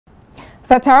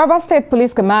The Taraba State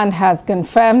Police Command has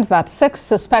confirmed that 6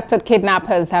 suspected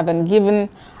kidnappers have been given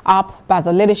up by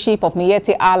the leadership of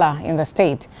Miyetti Allah in the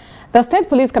state. The State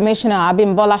Police Commissioner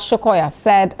Abimbola Sokoya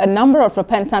said a number of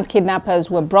repentant kidnappers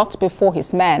were brought before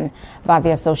his men by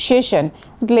the association,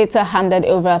 who later handed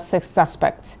over 6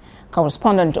 suspects.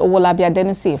 Correspondent Owolabia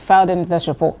Denisi filed in this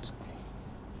report.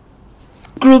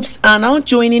 Groups are now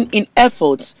joining in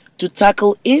efforts to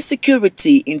tackle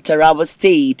insecurity in Taraba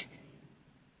State.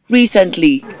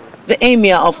 Recently, the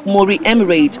Emir of Mori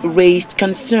Emirate raised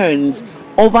concerns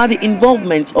over the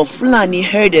involvement of Fulani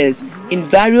herders in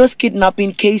various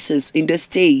kidnapping cases in the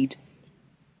state.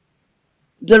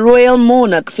 The royal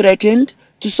monarch threatened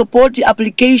to support the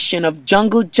application of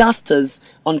jungle justice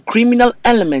on criminal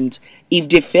elements if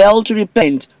they fail to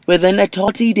repent within a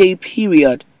 30-day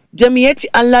period. The Miyetti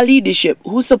Allah leadership,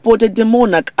 who supported the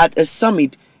monarch at a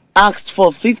summit, asked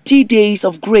for 50 days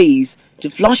of grace to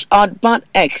flush out bad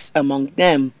eggs among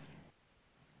them.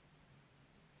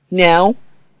 Now,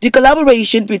 the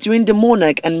collaboration between the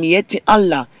monarch and Miyetti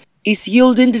Allah is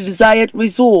yielding the desired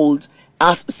result,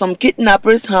 as some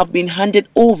kidnappers have been handed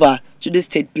over to the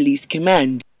State Police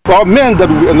Command. Our men that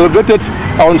we inaugurated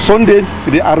on Sunday,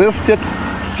 they arrested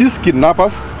 6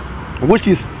 kidnappers, which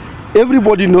is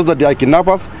everybody knows that they are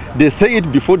kidnappers. They say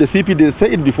it before the CP, they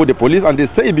say it before the police, and they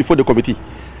say it before the committee.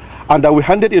 And we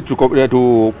handed it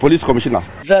to police commissioners.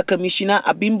 The Commissioner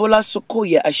Abimbola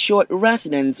Sokoya assured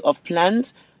residents of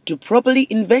plans to properly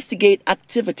investigate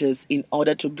activities in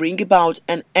order to bring about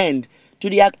an end to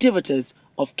the activities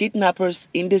of kidnappers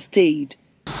in the state.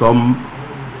 Some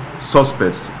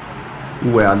suspects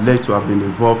who were alleged to have been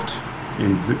involved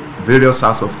in various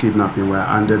acts of kidnapping were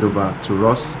handed over to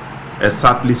us,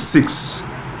 exactly 6.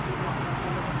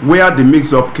 Where the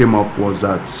mix-up came up was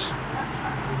that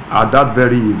at that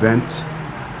very event,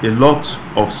 a lot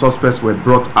of suspects were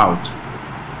brought out,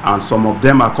 and some of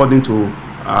them, according to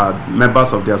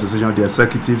members of the association, the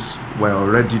executives, were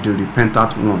already the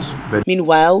repentant ones. But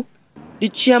meanwhile, the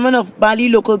chairman of Bali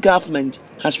local government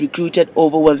has recruited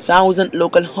over 1,000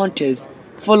 local hunters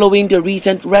following the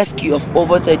recent rescue of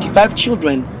over 35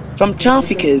 children from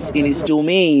traffickers in his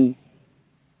domain.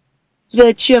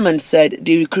 The chairman said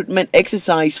the recruitment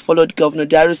exercise followed Governor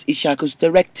Darius Ishaku's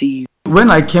directive.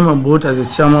 When I came on board as a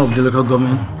chairman of the local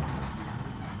government,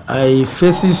 I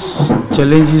faced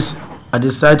challenges at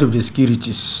the side of the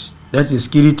securities. That's the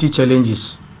security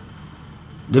challenges.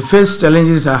 The first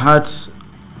challenges I had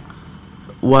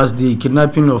was the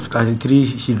kidnapping of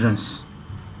 33 children,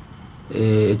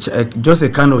 just a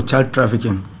kind of child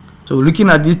trafficking. So looking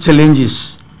at these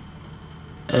challenges,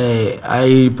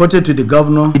 I reported to the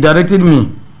governor. He directed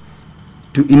me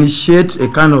to initiate a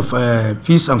kind of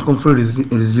peace and conflict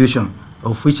resolution,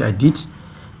 of which I did.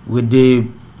 With the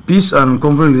peace and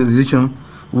conflict resolution,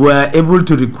 we were able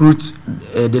to recruit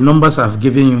the numbers I've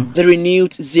given you. The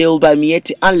renewed zeal by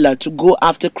Miyetti Allah to go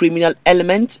after criminal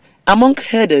elements among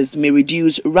herders may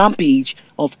reduce rampage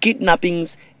of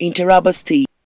kidnappings in Taraba State.